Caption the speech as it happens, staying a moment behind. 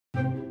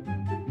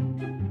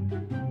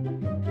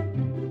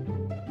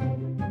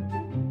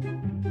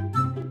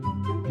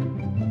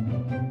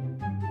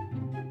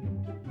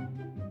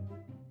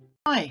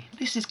Hi,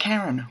 this is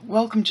Karen.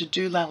 Welcome to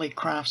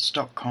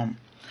DoLallyCrafts.com,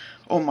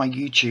 or my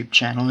YouTube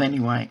channel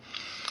anyway.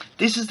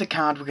 This is the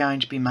card we're going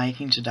to be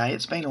making today.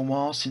 It's been a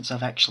while since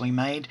I've actually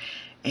made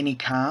any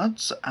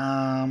cards,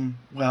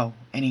 well,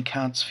 any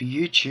cards for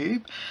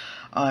YouTube.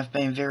 I've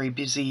been very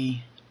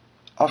busy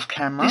off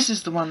camera. This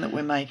is the one that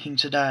we're making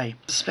today.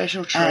 A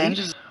special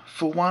treat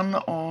for one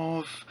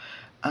of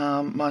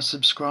my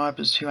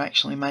subscribers who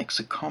actually makes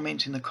a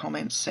comment in the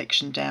comments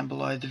section down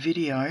below the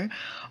video.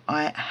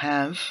 I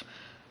have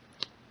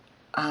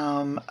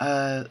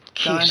a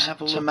kit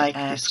to make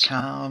this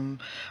card.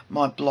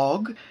 My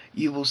blog,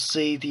 you will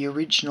see the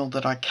original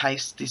that I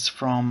cased this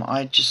from.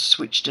 I just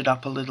switched it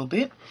up a little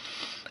bit,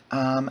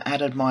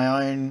 added my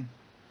own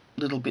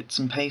little bits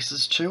and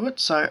pieces to it,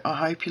 so I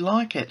hope you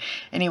like it.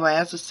 Anyway,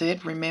 as I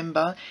said,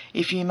 remember,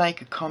 if you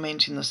make a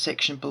comment in the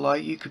section below,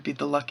 you could be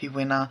the lucky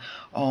winner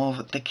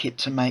of the kit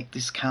to make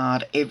this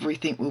card.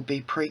 Everything will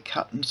be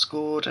pre-cut and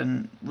scored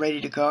and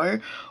ready to go.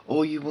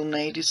 All you will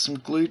need is some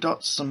glue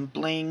dots, some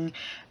bling,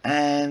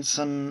 and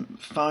some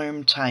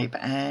foam tape,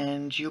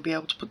 and you'll be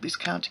able to put this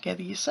card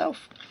together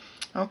yourself.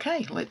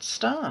 Okay, let's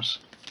start.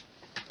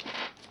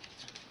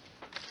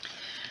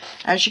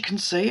 As you can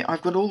see,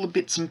 I've got all the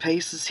bits and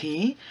pieces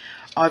here.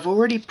 I've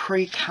already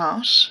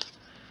pre-cut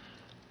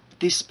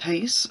this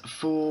piece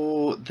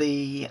for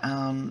the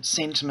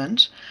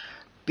sentiment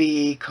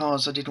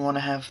because I didn't want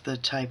to have the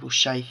table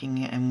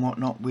shaking and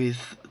whatnot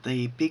with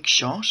the big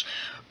shot,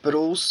 but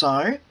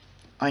also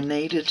I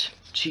needed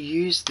to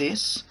use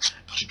this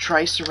to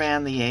trace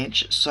around the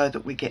edge so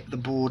that we get the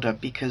border,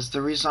 because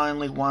there is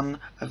only one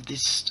of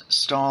this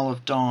style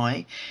of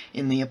die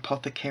in the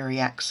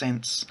Apothecary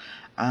Accents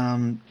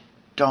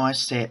die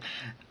set,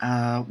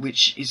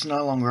 which is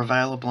no longer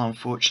available,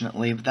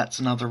 unfortunately, but that's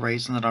another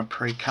reason that I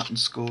pre-cut and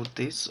scored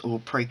this, or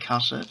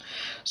pre-cut it.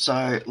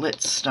 So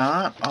let's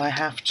start. I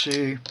have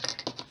to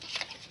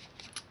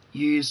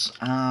use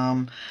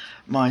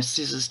my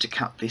scissors to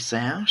cut this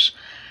out.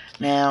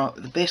 Now,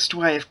 the best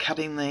way of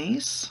cutting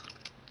these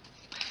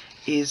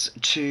is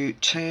to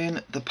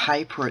turn the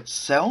paper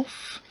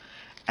itself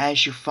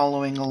as you're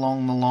following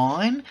along the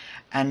line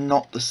and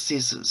not the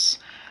scissors,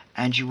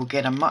 and you will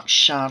get a much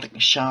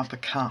sharper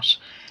cut.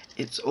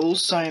 It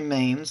also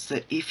means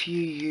that if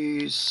you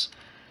use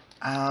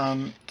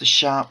the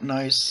sharp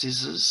nose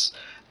scissors,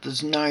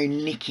 there's no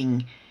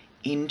nicking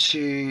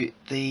into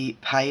the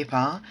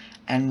paper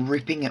and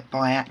ripping it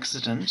by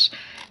accident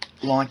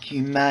like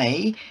you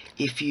may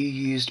if you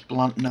used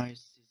blunt nose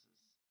scissors.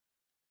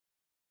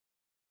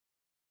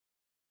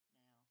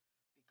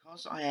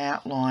 Because I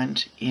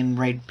outlined in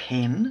red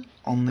pen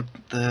on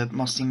the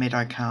Mossy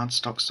Meadow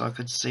cardstock so I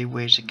could see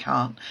where to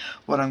cut,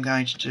 what I'm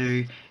going to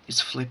do is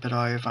flip it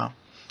over.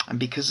 And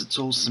because it's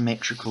all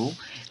symmetrical,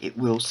 it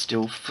will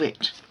still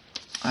fit.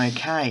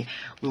 Okay,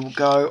 we will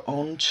go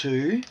on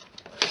to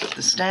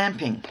the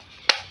stamping.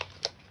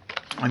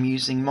 I'm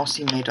using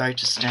Mossy Meadow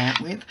to stamp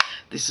with.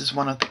 This is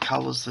one of the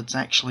colours that's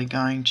actually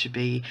going to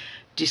be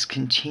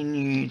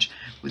discontinued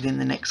within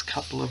the next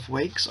couple of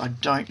weeks. I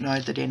don't know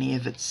that any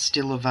of it's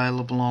still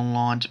available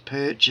online to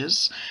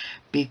purchase,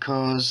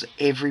 because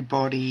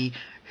everybody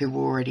who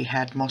already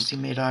had Mossy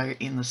Meadow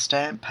in the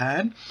stamp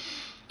pad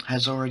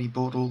has already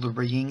bought all the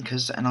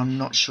re-inkers, and I'm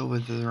not sure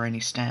whether there are any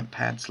stamp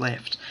pads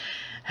left.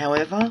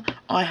 However,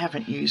 I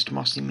haven't used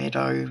Mossy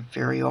Meadow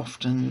very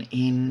often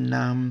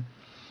in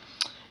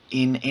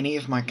any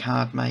of my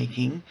card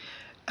making.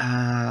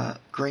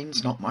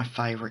 Green's not my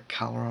favourite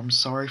colour. I'm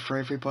sorry for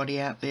everybody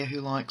out there who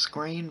likes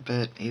green,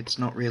 but it's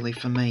not really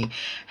for me.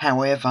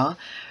 However,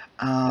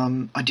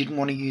 I didn't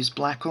want to use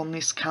black on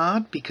this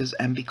card because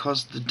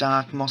the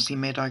dark Mossy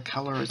Meadow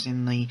colour is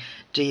in the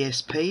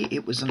DSP,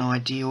 it was an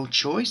ideal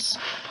choice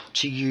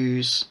to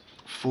use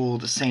for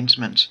the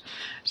sentiment.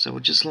 So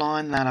we'll just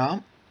line that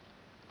up.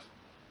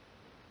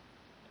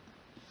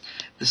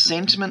 The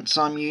sentiments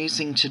I'm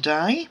using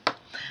today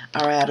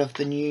are out of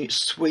the new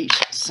Sweet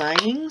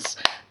Sayings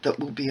that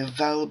will be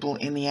available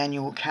in the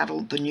annual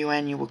catalog, the new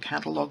annual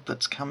catalogue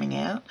that's coming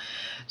out.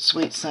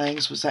 Sweet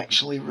Sayings was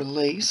actually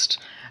released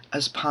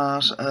as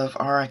part of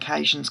our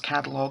Occasions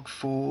catalogue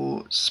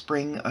for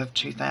spring of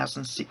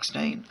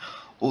 2016,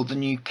 or the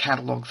new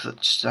catalogue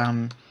that's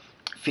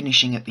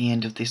finishing at the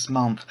end of this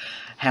month.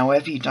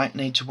 However, you don't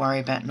need to worry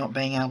about not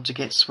being able to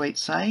get Sweet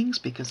Sayings,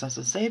 because, as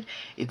I said,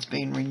 it's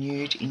been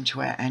renewed into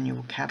our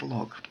annual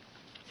catalogue.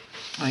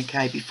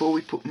 Okay, before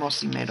we put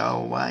Mossy Meadow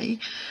away,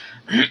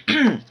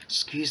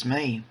 excuse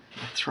me,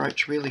 my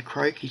throat's really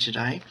croaky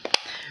today,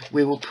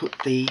 we will put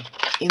the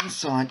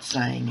inside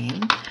saying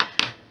in.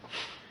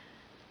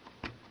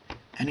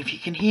 And if you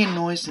can hear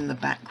noise in the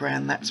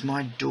background, that's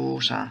my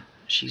daughter.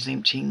 She's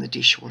emptying the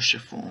dishwasher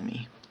for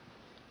me.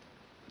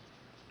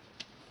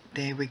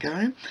 There we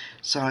go.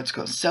 So it's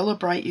got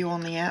Celebrate You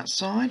on the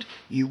outside,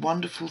 You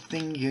Wonderful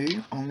Thing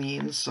You on the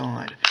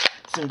inside.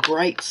 Some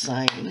great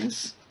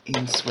sayings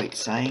in Sweet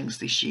Sayings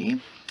this year.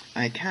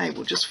 Okay,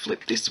 we'll just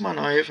flip this one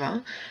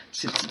over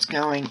since it's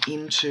going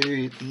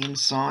into the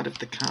inside of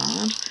the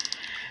card.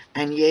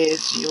 And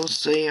yes, you'll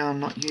see I'm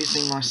not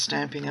using my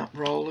Stampin' Up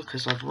roller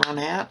because I've run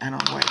out and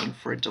I'm waiting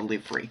for a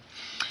delivery.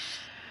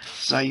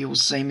 So you'll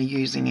see me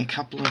using a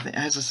couple of,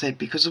 as I said,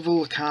 because of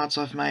all the cards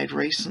I've made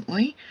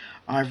recently,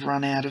 I've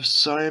run out of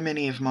so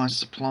many of my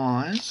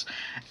supplies,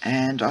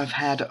 and I've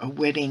had a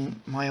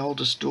wedding. My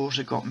oldest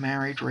daughter got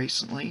married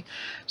recently,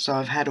 so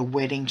I've had a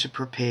wedding to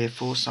prepare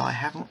for, so I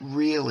haven't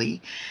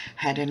really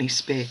had any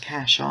spare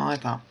cash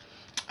either.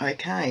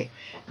 Okay,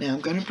 now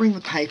I'm going to bring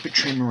the paper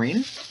trimmer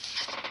in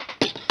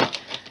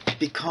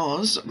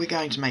because we're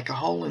going to make a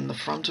hole in the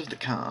front of the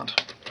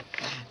card.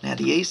 Now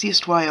the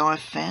easiest way I've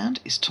found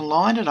is to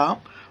line it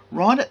up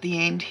right at the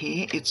end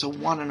here. It's a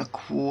 1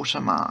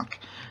 1/4 mark,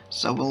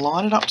 so we'll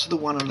line it up to the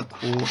 1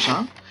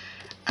 1/4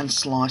 and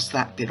slice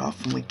that bit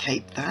off, and we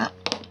keep that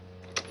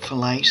for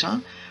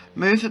later.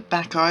 Move it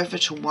back over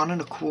to 1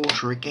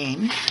 1/4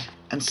 again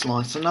and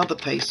slice another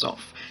piece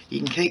off. You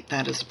can keep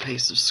that as a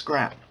piece of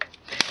scrap,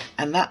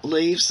 and that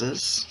leaves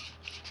us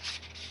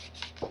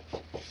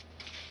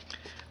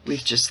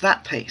with just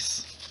that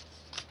piece.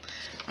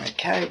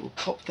 Okay, we'll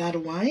pop that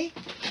away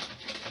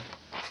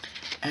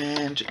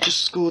and just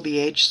score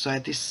the edge so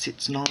this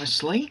sits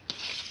nicely.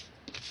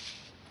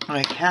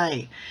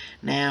 Okay,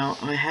 now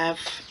I have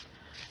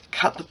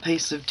cut the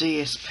piece of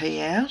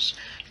DSP out.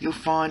 You'll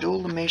find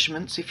all the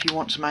measurements if you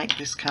want to make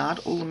this card.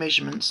 All the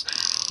measurements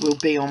will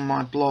be on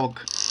my blog,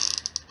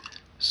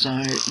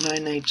 so no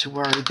need to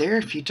worry there.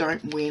 If you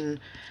don't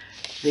win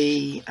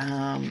the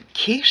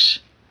kit,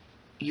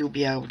 you'll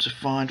be able to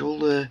find all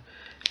the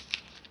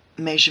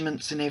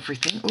measurements and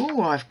everything.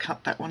 Oh, I've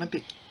cut that one a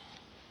bit.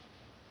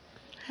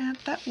 How'd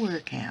that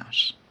work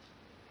out?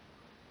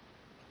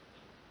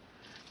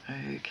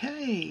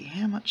 Okay,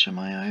 how much am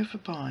I over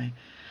by?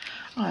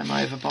 I'm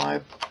over by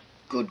a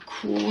good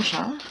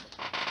 1/4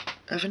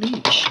 of an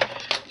inch.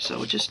 So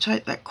we'll just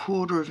take that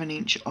 1/4 of an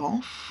inch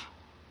off,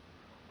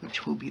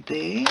 which will be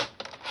there.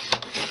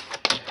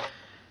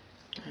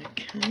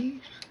 Okay,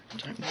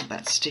 don't want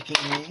that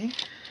sticking there.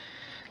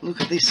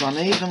 Look at this, I'm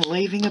even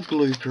leaving a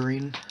blooper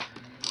in.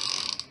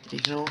 You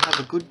can all have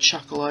a good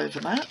chuckle over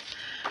that.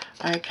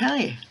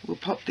 Okay, we'll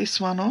pop this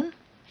one on.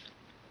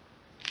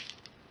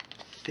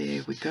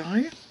 There we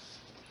go.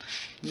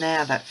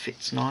 Now that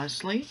fits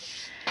nicely.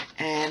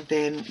 And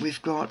then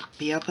we've got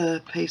the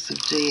other piece of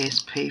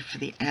DSP for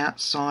the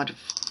outside of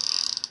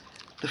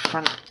the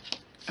front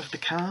of the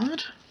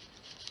card.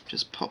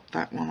 Just pop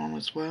that one on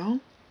as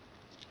well.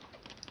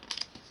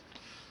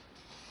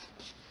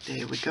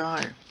 There we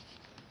go.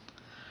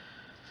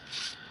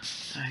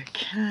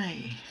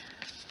 Okay.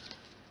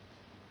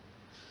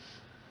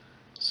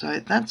 So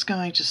that's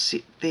going to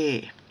sit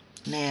there.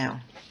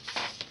 Now,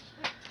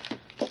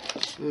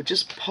 we'll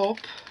just pop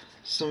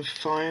some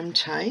foam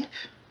tape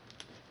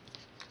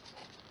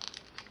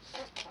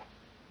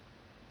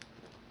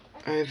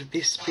over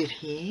this bit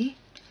here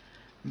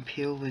and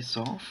peel this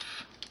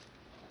off.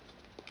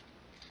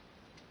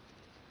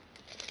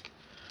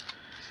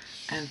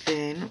 And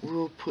then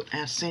we'll put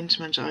our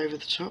sentiment over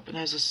the top, and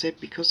as I said,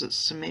 because it's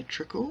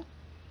symmetrical,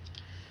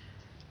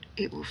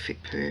 it will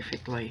fit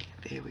perfectly.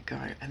 There we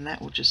go, and that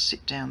will just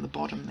sit down the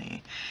bottom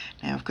there.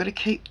 Now I've got to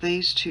keep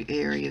these two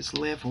areas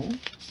level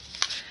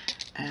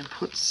and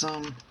put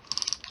some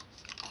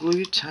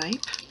glue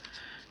tape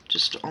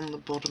just on the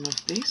bottom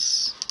of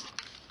this.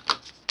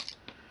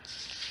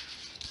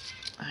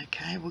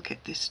 Okay, we'll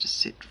get this to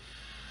sit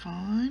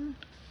fine.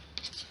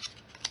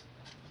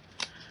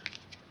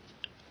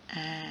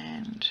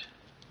 And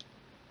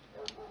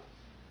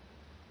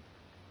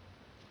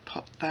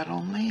pop that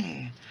on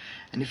there.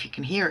 And if you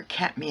can hear a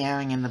cat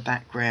meowing in the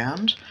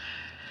background,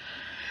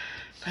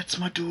 that's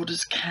my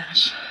daughter's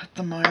cat. At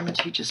the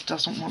moment he just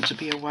doesn't want to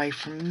be away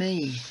from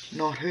me,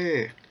 not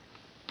her.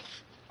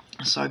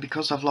 So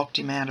because I've locked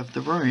him out of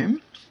the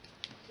room,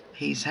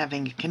 he's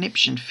having a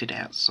conniption fit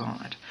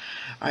outside.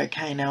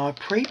 Okay, now I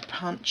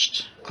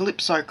pre-punched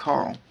Calypso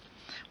Coral,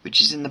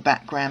 which is in the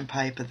background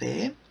paper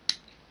there.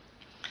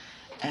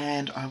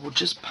 And I will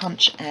just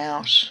punch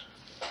out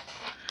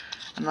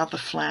another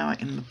flower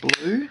in the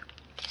blue.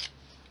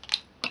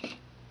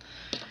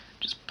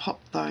 Just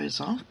pop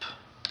those up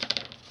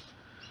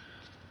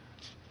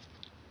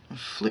and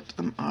flip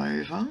them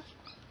over.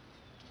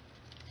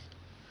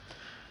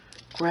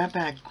 Grab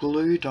our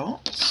glue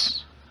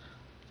dots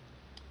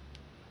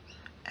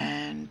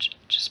and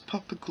just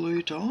pop a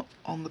glue dot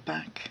on the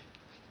back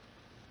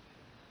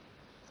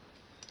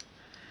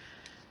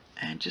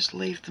and just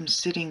leave them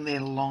sitting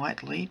there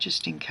lightly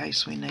just in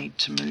case we need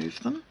to move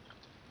them.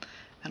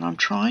 And I'm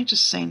trying to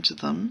centre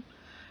them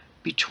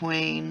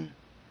between,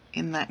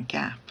 in that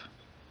gap.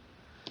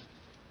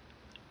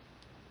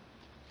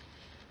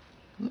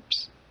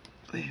 Oops,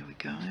 there we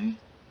go.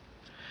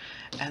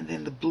 And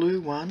then the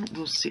blue one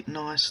will sit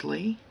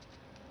nicely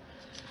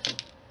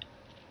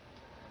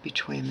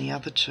between the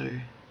other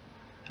two.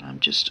 And I'm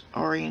just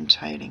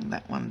orientating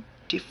that one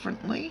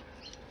differently.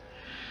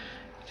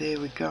 There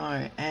we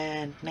go.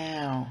 And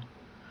now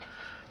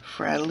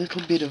for our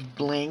little bit of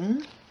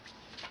bling,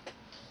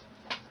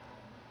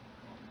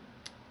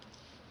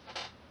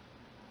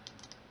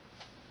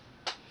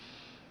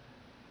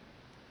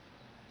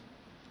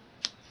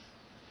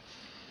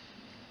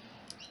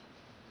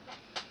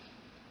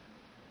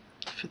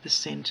 for the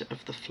centre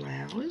of the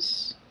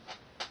flowers.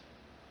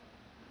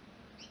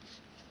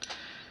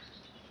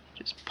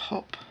 Just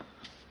pop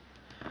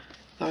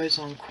those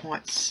on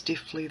quite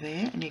stiffly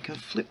there, and you can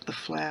flip the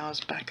flowers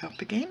back up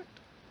again.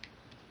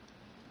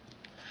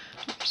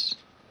 Oops.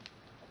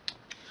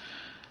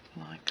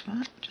 Like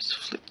that. Just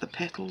flip the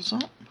petals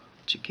on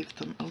to give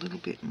them a little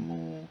bit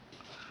more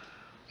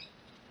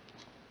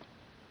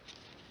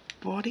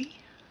body,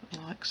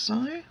 like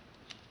so.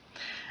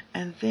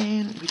 And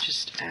then we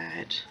just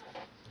add,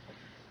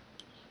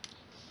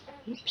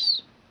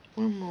 oops,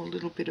 one more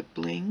little bit of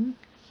bling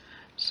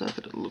so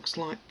that it looks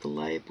like the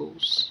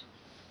labels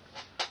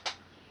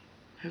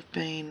have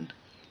been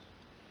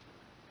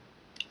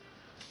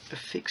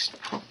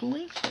affixed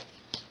properly.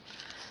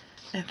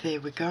 And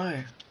there we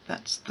go.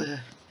 That's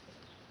the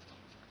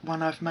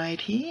one I've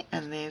made here,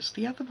 and there's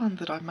the other one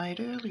that I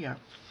made earlier.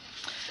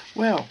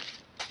 Well,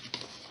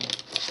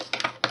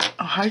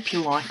 I hope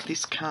you like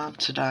this card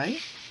today.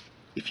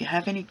 If you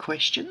have any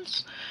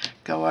questions,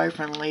 go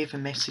over and leave a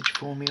message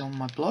for me on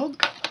my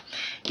blog.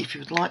 If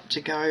you'd like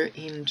to go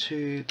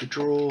into the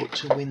draw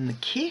to win the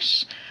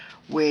kit,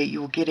 where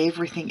you'll get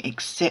everything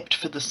except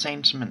for the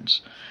sentiment.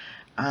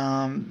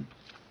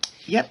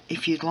 Yep,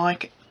 if you'd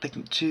like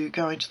to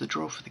go into the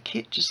draw for the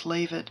kit, just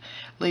leave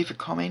a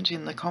comment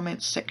in the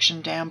comments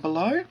section down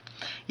below.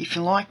 If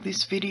you like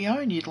this video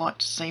and you'd like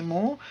to see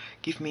more,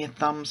 give me a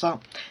thumbs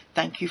up.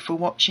 Thank you for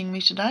watching me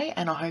today,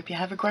 and I hope you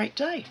have a great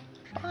day.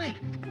 Bye.